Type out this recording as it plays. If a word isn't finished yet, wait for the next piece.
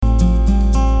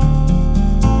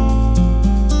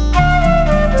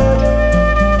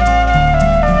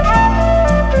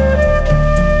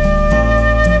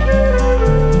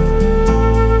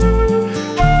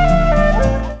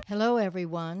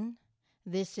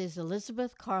This is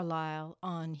Elizabeth Carlisle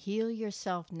on Heal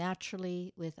Yourself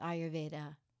Naturally with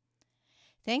Ayurveda.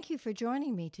 Thank you for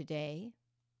joining me today.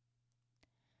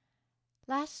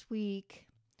 Last week,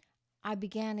 I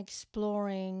began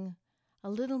exploring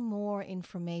a little more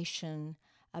information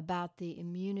about the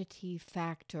immunity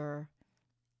factor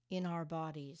in our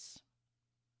bodies.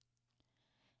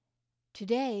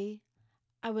 Today,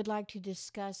 I would like to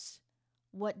discuss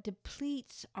what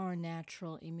depletes our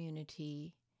natural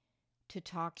immunity to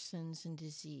toxins and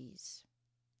disease.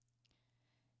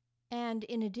 And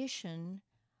in addition,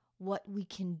 what we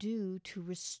can do to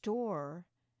restore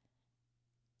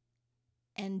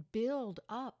and build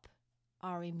up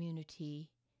our immunity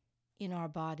in our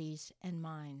bodies and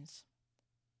minds.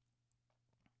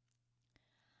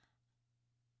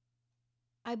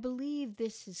 I believe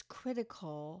this is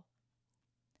critical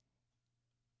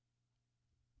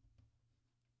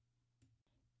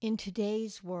in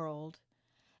today's world,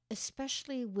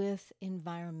 especially with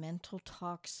environmental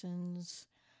toxins,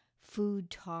 food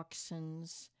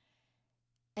toxins,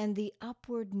 and the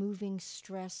upward moving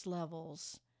stress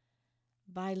levels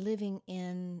by living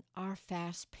in our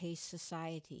fast-paced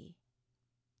society.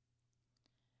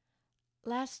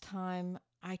 Last time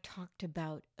I talked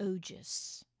about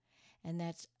Ojas, and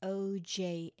that's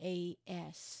Ojas,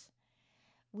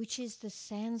 which is the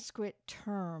Sanskrit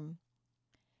term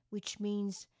which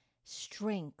means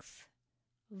strength,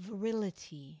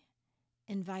 virility,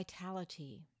 and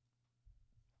vitality.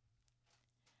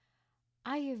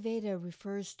 Ayurveda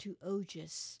refers to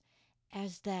Ojas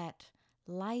as that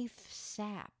life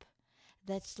sap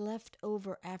that's left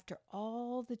over after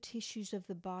all the tissues of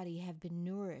the body have been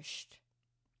nourished.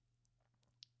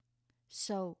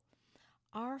 So,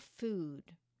 our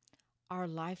food, our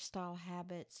lifestyle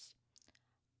habits,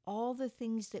 all the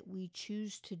things that we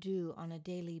choose to do on a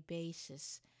daily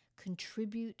basis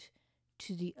contribute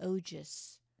to the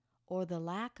Ojas, or the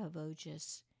lack of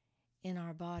Ojas, in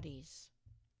our bodies.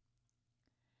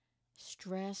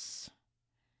 Stress,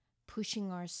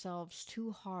 pushing ourselves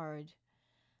too hard,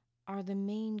 are the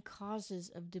main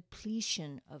causes of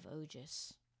depletion of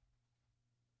Ojas.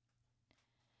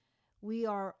 We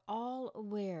are all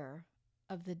aware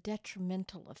of the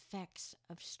detrimental effects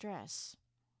of stress,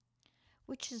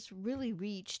 which has really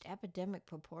reached epidemic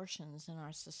proportions in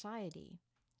our society.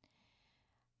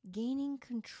 Gaining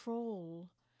control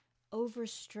over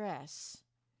stress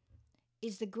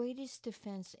is the greatest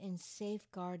defense in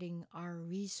safeguarding our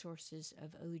resources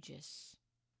of Ojas.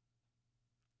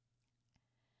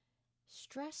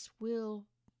 Stress will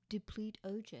deplete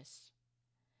Ojas,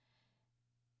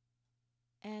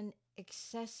 and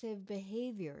excessive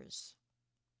behaviors,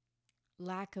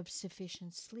 lack of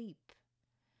sufficient sleep,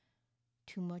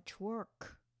 too much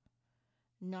work,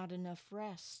 not enough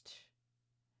rest,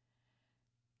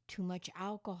 too much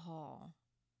alcohol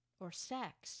or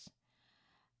sex,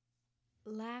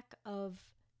 lack of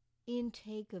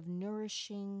intake of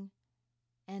nourishing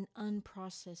and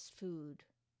unprocessed food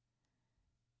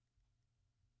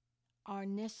are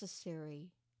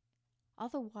necessary.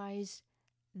 Otherwise,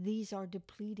 these are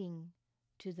depleting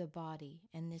to the body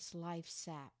and this life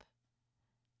sap,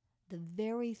 the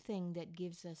very thing that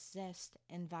gives us zest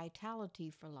and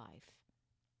vitality for life.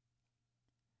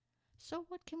 So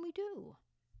what can we do?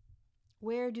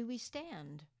 Where do we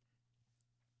stand?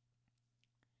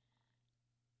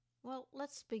 Well,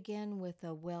 let's begin with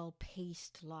a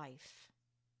well-paced life.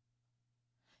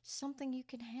 Something you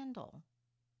can handle.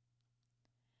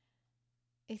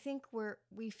 I think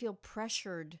we feel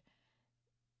pressured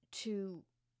to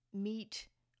meet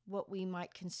what we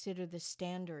might consider the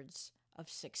standards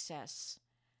of success.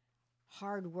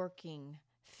 Hardworking,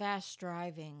 fast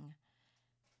driving,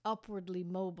 upwardly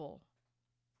mobile.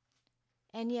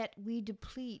 And yet we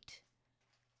deplete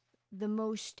the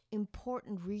most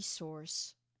important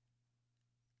resource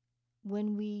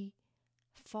when we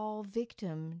fall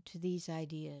victim to these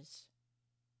ideas.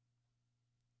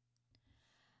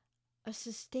 A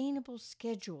sustainable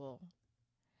schedule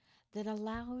that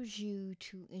allows you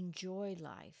to enjoy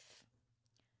life,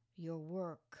 your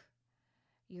work,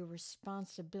 your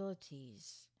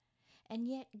responsibilities, and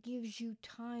yet gives you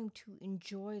time to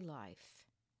enjoy life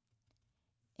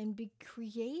and be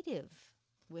creative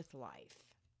with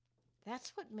life.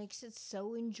 That's what makes it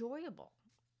so enjoyable.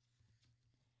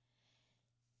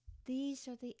 These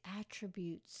are the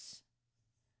attributes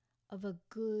of a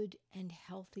good and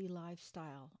healthy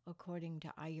lifestyle, according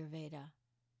to Ayurveda.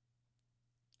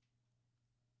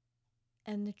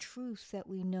 And the truth that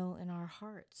we know in our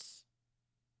hearts.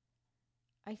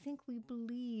 I think we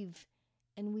believe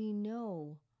and we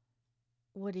know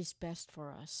what is best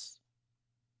for us.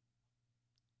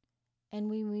 And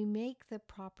when we make the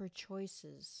proper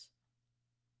choices,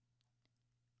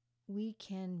 we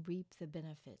can reap the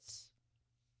benefits.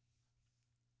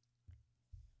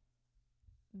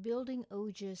 Building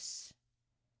ojas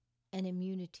and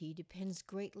immunity depends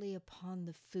greatly upon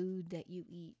the food that you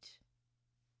eat.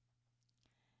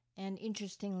 And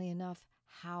interestingly enough,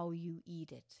 how you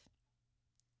eat it.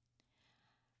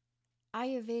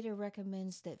 Ayurveda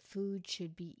recommends that food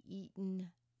should be eaten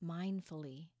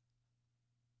mindfully,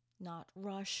 not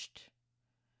rushed,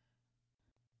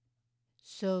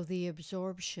 so the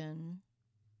absorption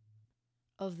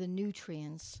of the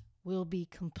nutrients will be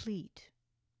complete.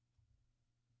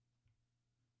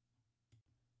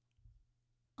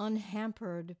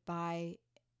 Unhampered by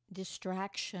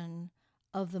distraction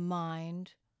of the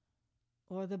mind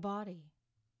or the body.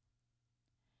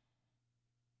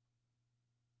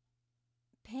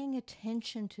 Paying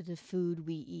attention to the food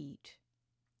we eat,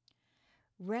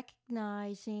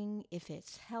 recognizing if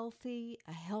it's healthy,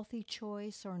 a healthy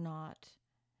choice or not,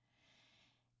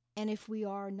 and if we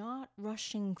are not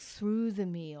rushing through the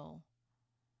meal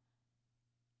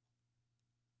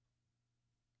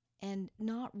and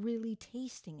not really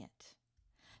tasting it,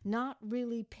 not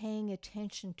really paying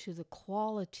attention to the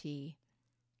quality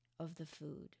of the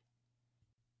food.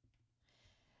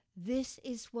 This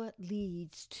is what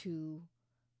leads to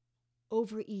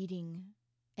overeating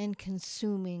and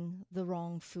consuming the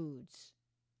wrong foods.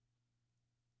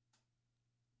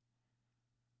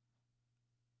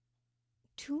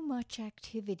 Too much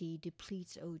activity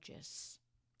depletes ojas.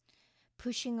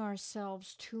 Pushing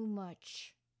ourselves too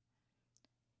much,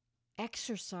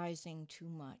 exercising too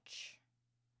much,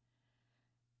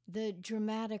 the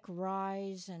dramatic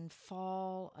rise and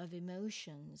fall of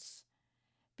emotions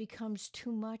becomes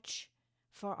too much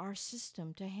for our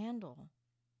system to handle.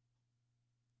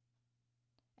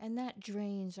 And that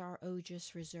drains our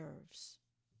ojas reserves.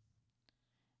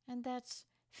 And that's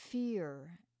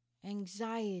fear,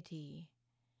 anxiety,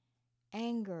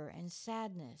 anger, and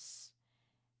sadness.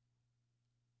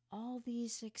 All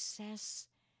these excess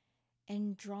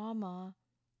and drama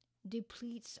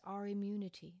depletes our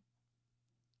immunity.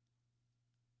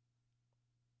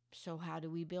 So how do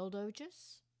we build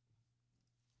ojas?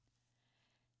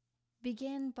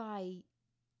 Begin by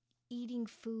eating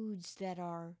foods that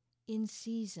are in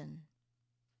season,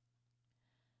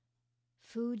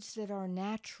 foods that are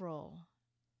natural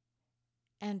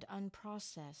and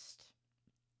unprocessed,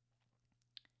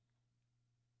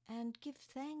 and give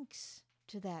thanks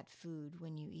to that food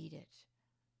when you eat it.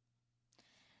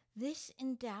 This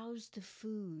endows the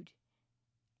food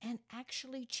and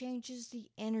actually changes the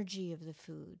energy of the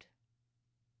food.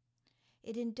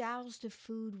 It endows the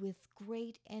food with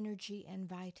great energy and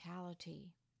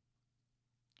vitality.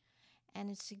 And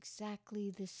it's exactly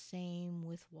the same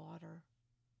with water.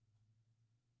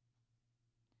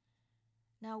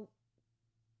 Now,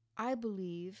 I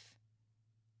believe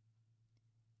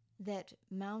that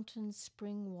mountain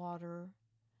spring water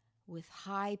with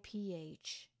high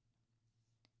pH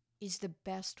is the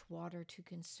best water to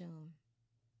consume.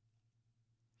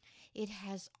 It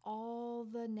has all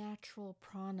the natural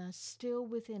prana still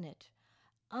within it,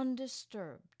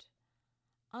 undisturbed,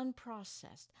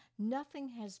 unprocessed. Nothing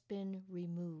has been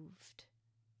removed.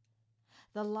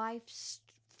 The life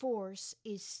force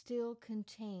is still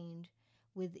contained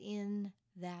within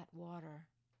that water.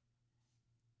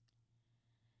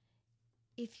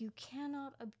 If you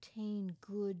cannot obtain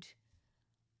good,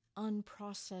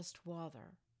 unprocessed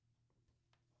water,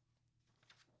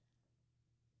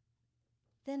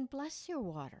 then bless your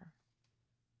water.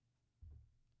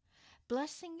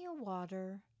 Blessing your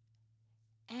water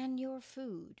and your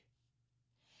food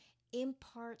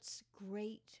imparts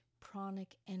great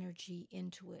pranic energy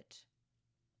into it.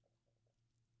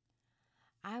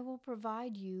 I will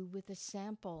provide you with a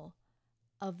sample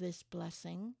of this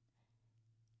blessing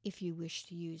if you wish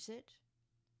to use it.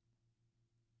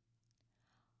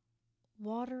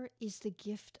 Water is the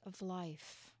gift of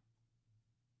life.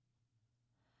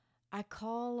 I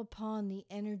call upon the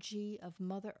energy of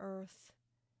Mother Earth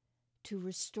to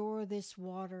restore this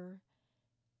water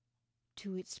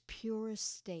to its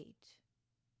purest state,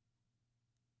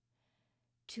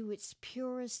 to its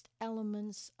purest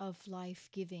elements of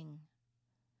life-giving,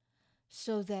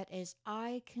 so that as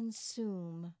I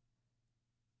consume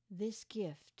this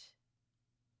gift,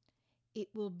 it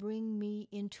will bring me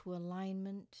into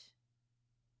alignment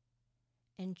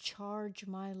and charge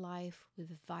my life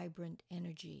with vibrant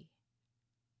energy.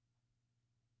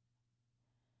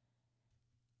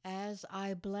 As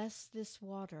I bless this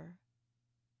water,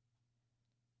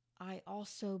 I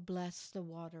also bless the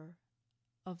water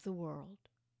of the world.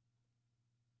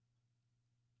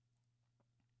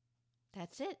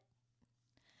 That's it.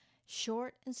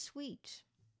 Short and sweet.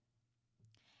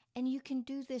 And you can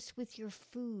do this with your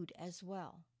food as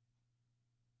well.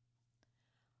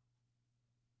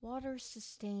 Water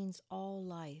sustains all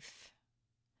life,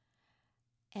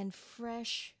 and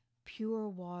fresh, pure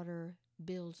water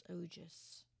builds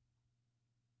ojas.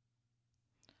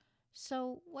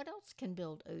 So, what else can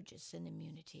build ojas and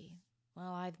immunity?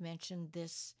 Well, I've mentioned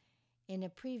this in a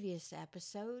previous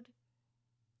episode.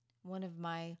 One of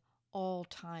my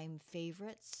all-time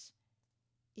favorites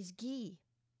is ghee.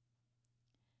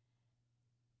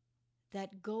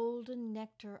 That golden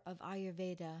nectar of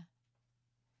Ayurveda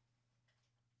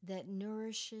that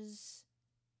nourishes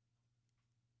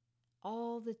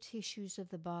all the tissues of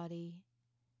the body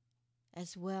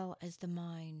as well as the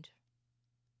mind.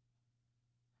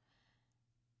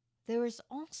 There is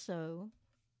also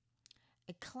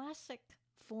a classic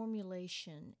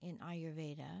formulation in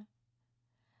Ayurveda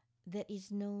that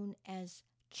is known as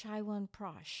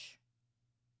Chyawanprash.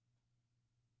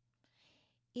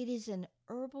 It is an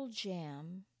herbal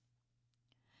jam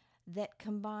that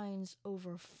combines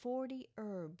over 40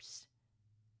 herbs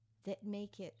that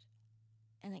make it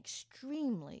an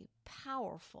extremely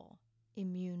powerful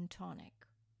immune tonic.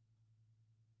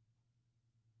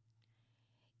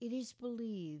 It is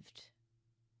believed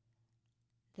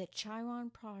that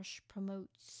Chyawanprash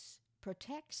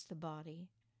protects the body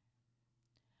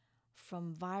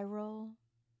from viral,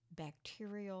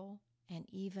 bacterial, and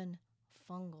even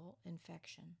fungal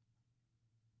infection.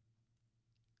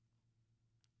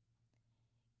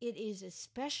 It is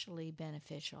especially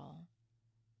beneficial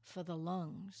for the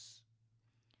lungs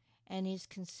and is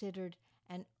considered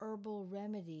an herbal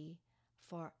remedy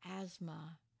for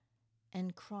asthma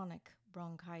and chronic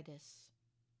bronchitis.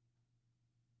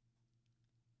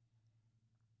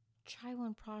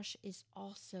 Chyawanprash is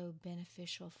also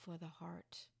beneficial for the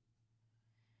heart.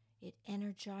 It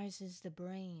energizes the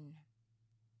brain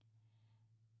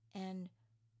and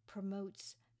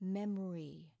promotes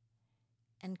memory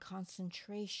and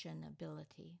concentration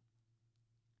ability.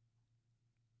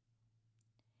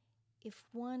 If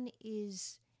one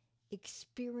is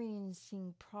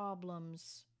experiencing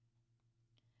problems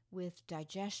with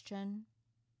digestion,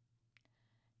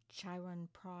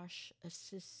 Chyawanprash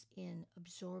assists in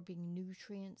absorbing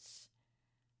nutrients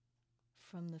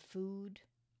from the food.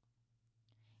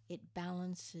 It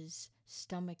balances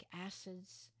stomach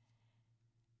acids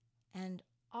and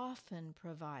often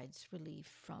provides relief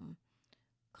from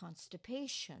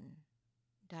constipation,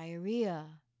 diarrhea,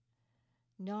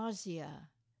 nausea,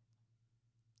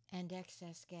 and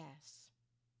excess gas.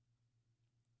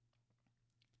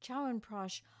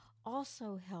 Chyawanprash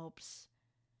also helps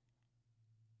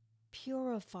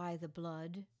purify the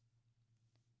blood,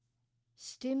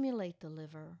 stimulate the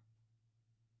liver,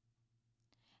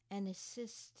 and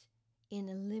assist in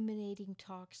eliminating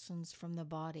toxins from the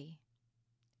body.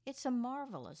 It's a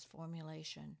marvelous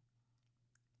formulation.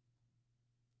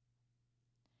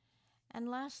 And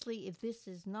lastly, if this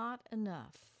is not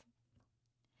enough,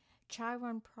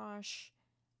 Chyawanprash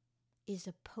is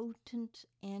a potent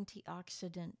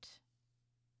antioxidant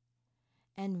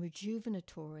and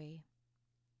rejuvenatory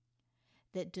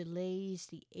that delays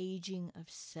the aging of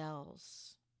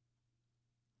cells.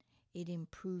 It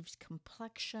improves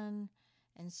complexion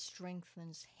and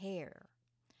strengthens hair.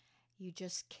 You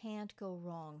just can't go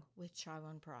wrong with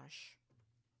Chyawanprash.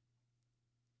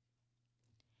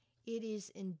 It is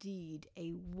indeed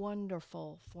a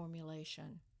wonderful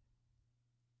formulation.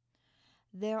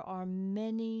 There are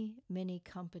many, many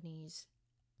companies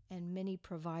and many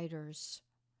providers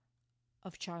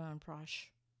of Chyawanprash.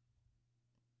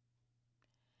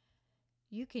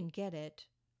 You can get it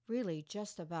really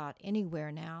just about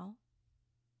anywhere now.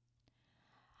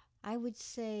 I would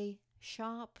say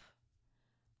shop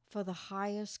for the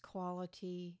highest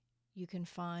quality you can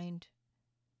find.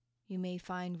 You may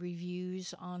find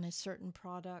reviews on a certain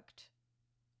product,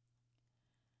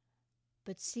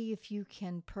 but see if you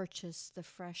can purchase the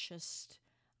freshest,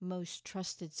 most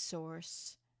trusted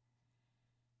source,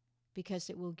 because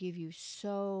it will give you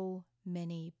so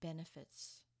many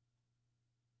benefits.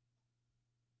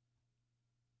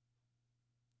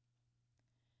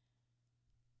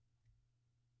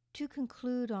 To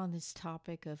conclude on this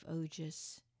topic of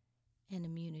ojas and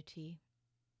immunity,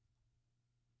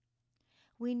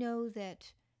 we know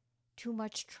that too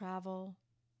much travel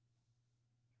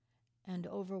and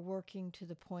overworking to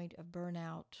the point of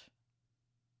burnout,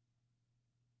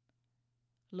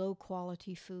 low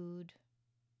quality food,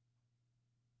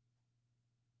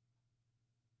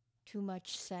 too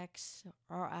much sex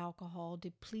or alcohol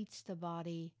depletes the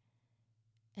body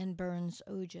and burns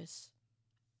ojas.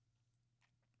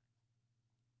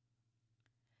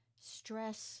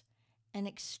 stress and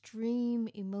extreme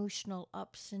emotional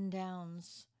ups and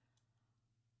downs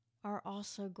are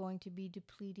also going to be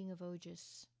depleting of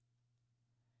ojas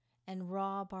and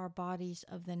rob our bodies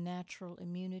of the natural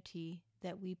immunity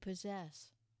that we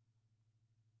possess.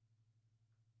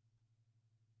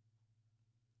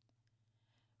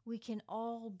 We can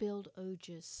all build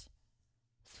ojas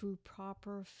through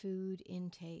proper food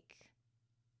intake.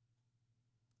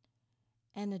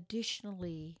 And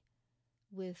additionally,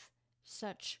 with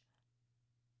such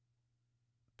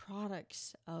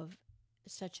products of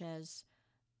such as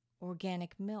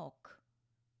organic milk,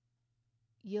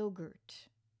 yogurt,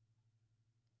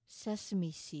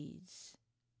 sesame seeds,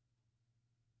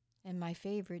 and my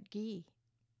favorite, ghee.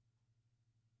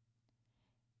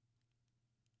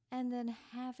 And then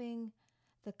having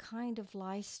the kind of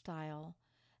lifestyle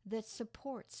that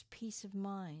supports peace of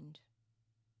mind.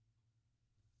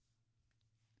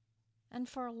 And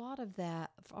for a lot of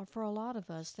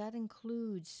us, that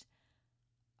includes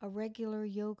a regular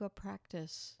yoga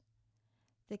practice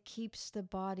that keeps the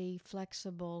body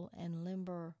flexible and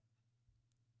limber.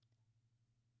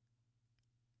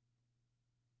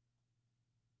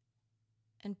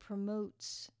 And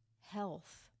promotes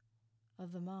health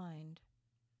of the mind.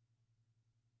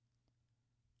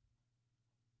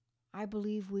 I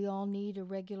believe we all need a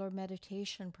regular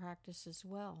meditation practice as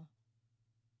well,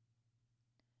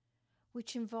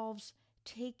 which involves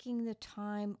taking the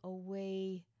time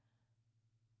away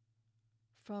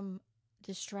from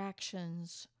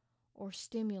distractions or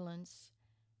stimulants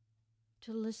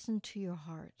to listen to your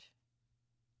heart.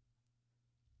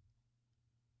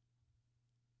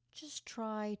 Just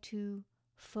try to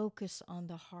focus on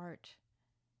the heart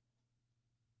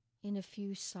in a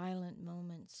few silent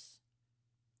moments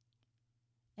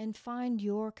and find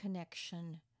your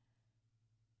connection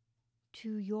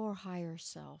to your higher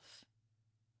self,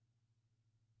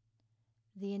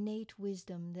 the innate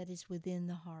wisdom that is within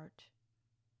the heart.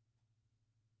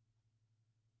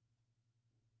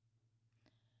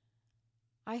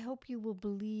 I hope you will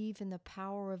believe in the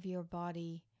power of your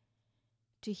body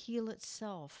to heal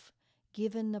itself,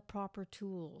 given the proper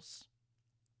tools.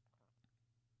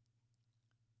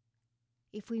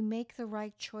 If we make the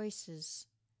right choices,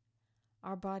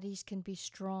 our bodies can be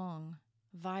strong,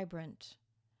 vibrant,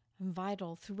 and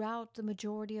vital throughout the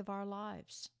majority of our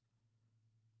lives.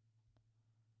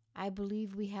 I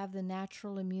believe we have the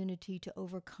natural immunity to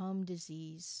overcome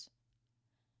disease.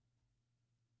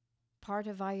 Part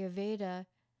of Ayurveda,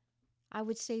 I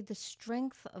would say the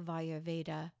strength of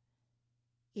Ayurveda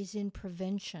is in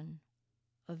prevention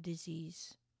of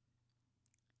disease.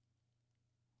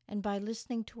 And by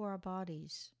listening to our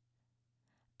bodies,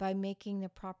 by making the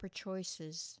proper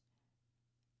choices,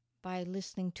 by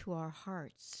listening to our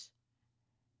hearts,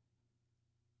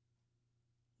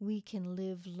 we can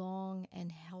live long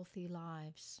and healthy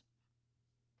lives.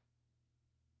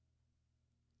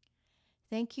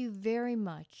 Thank you very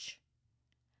much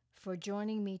for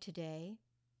joining me today.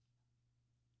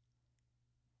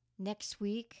 Next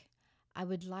week, I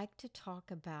would like to talk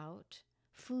about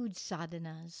food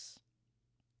sadhanas.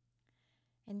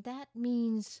 And that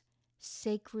means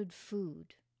sacred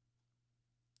food.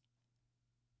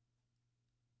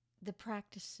 The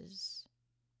practices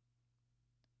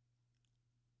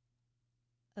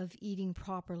of eating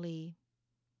properly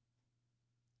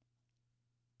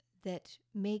that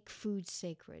make food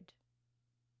sacred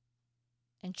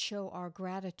and show our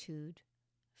gratitude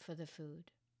for the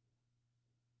food.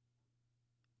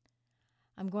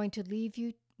 I'm going to leave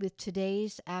you with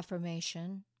today's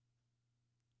affirmation.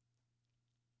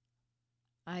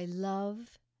 I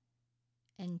love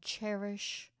and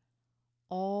cherish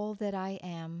all that I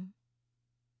am.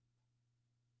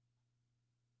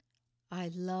 I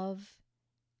love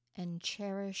and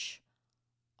cherish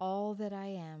all that I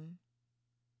am.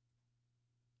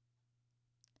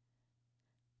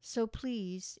 So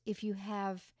please, if you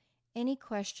have any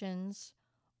questions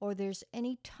or there's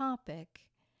any topic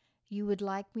you would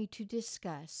like me to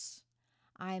discuss,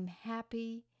 I'm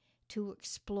happy to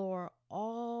explore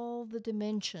all the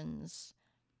dimensions,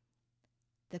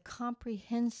 the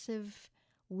comprehensive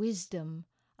wisdom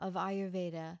of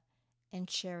Ayurveda, and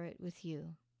share it with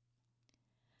you.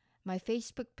 My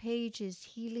Facebook page is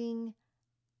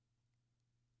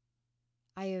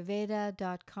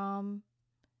healingayurveda.com.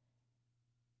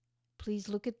 Please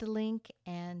look at the link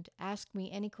and ask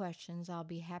me any questions. I'll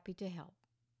be happy to help.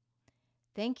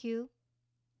 Thank you.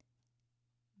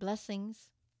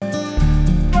 Blessings.